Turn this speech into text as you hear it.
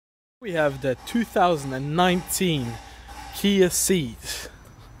We have the 2019 Kia Ceed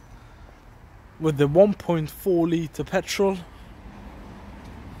with the 1.4 litre petrol,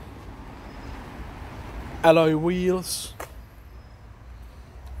 alloy wheels,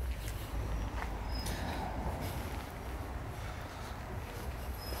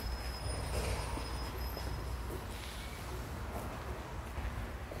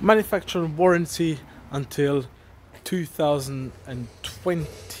 manufacturing warranty until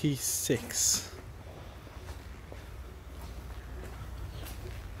 2026.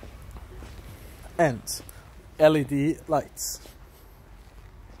 And LED lights.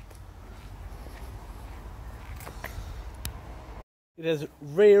 It has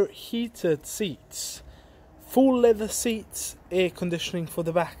rear heated seats, full leather seats, air conditioning for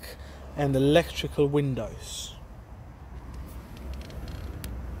the back, and electrical windows.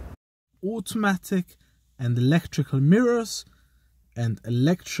 Automatic and electrical mirrors and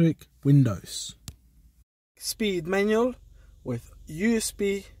electric windows. Speed manual with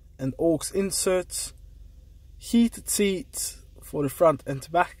USB and aux inserts, heated seats for the front and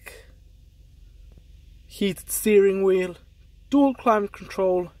back, heated steering wheel, dual climate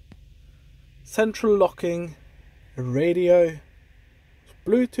control, central locking, a radio,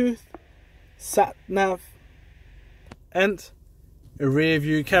 Bluetooth, sat nav, and a rear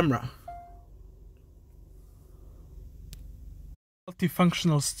view camera.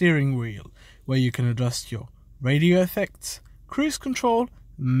 Multifunctional steering wheel where you can adjust your radio effects, cruise control,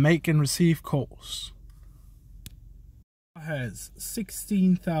 make and receive calls. It has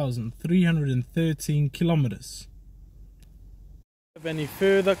 16,313 kilometers. If you have any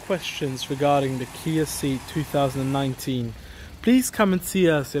further questions regarding the Kia Ceed 2019, please come and see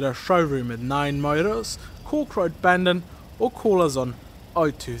us at our showroom at 9 Motors, Cork Road, Bandon, or call us on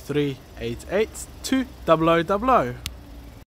 023 88 20000.